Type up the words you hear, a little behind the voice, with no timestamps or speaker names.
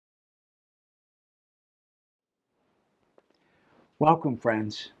Welcome,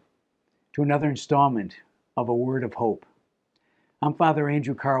 friends, to another installment of A Word of Hope. I'm Father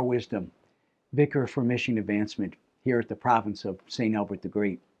Andrew Carl Wisdom, Vicar for Mission Advancement here at the province of St. Albert the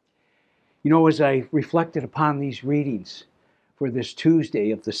Great. You know, as I reflected upon these readings for this Tuesday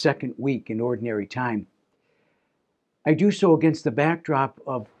of the second week in Ordinary Time, I do so against the backdrop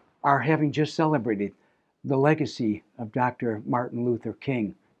of our having just celebrated the legacy of Dr. Martin Luther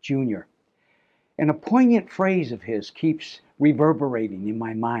King, Jr. And a poignant phrase of his keeps reverberating in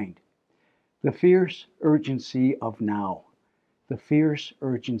my mind. The fierce urgency of now. The fierce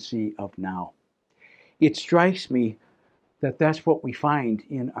urgency of now. It strikes me that that's what we find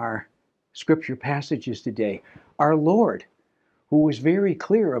in our scripture passages today. Our Lord, who was very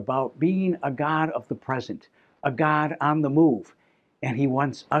clear about being a God of the present, a God on the move, and he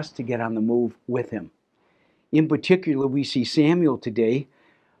wants us to get on the move with him. In particular, we see Samuel today,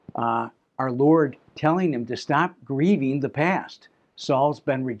 our Lord telling him to stop grieving the past. Saul's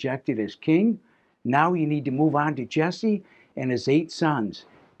been rejected as king. Now you need to move on to Jesse and his 8 sons.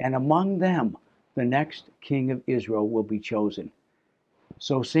 And among them, the next king of Israel will be chosen.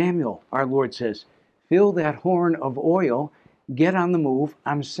 So Samuel, our Lord says, fill that horn of oil, get on the move.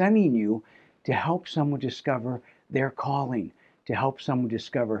 I'm sending you to help someone discover their calling, to help someone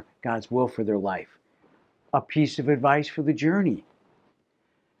discover God's will for their life. A piece of advice for the journey.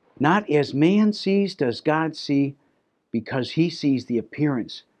 Not as man sees does God see, because he sees the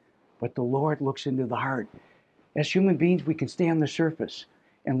appearance, but the Lord looks into the heart. As human beings, we can stay on the surface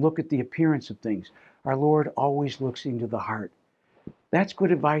and look at the appearance of things. Our Lord always looks into the heart. That's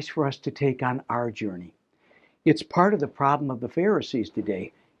good advice for us to take on our journey. It's part of the problem of the Pharisees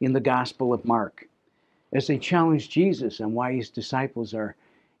today in the Gospel of Mark, as they challenge Jesus on why his disciples are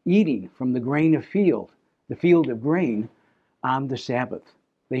eating from the field of grain on the Sabbath.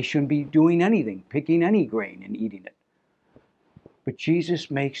 They shouldn't be doing anything, picking any grain and eating it. But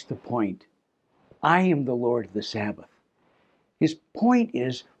Jesus makes the point, I am the Lord of the Sabbath. His point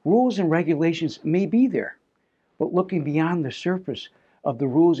is, rules and regulations may be there, but looking beyond the surface of the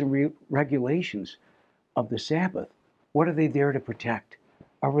rules and regulations of the Sabbath, what are they there to protect?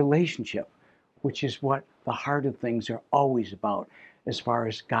 A relationship, which is what the heart of things are always about as far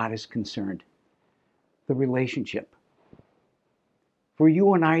as God is concerned. The relationship. For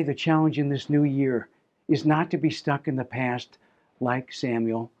you and I, the challenge in this new year is not to be stuck in the past like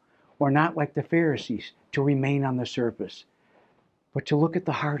Samuel, or not like the Pharisees, to remain on the surface, but to look at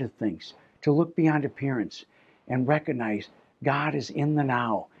the heart of things, to look beyond appearance, and recognize God is in the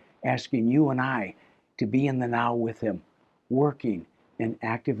now, asking you and I to be in the now with him, working and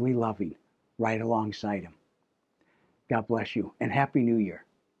actively loving right alongside him. God bless you, and Happy New Year.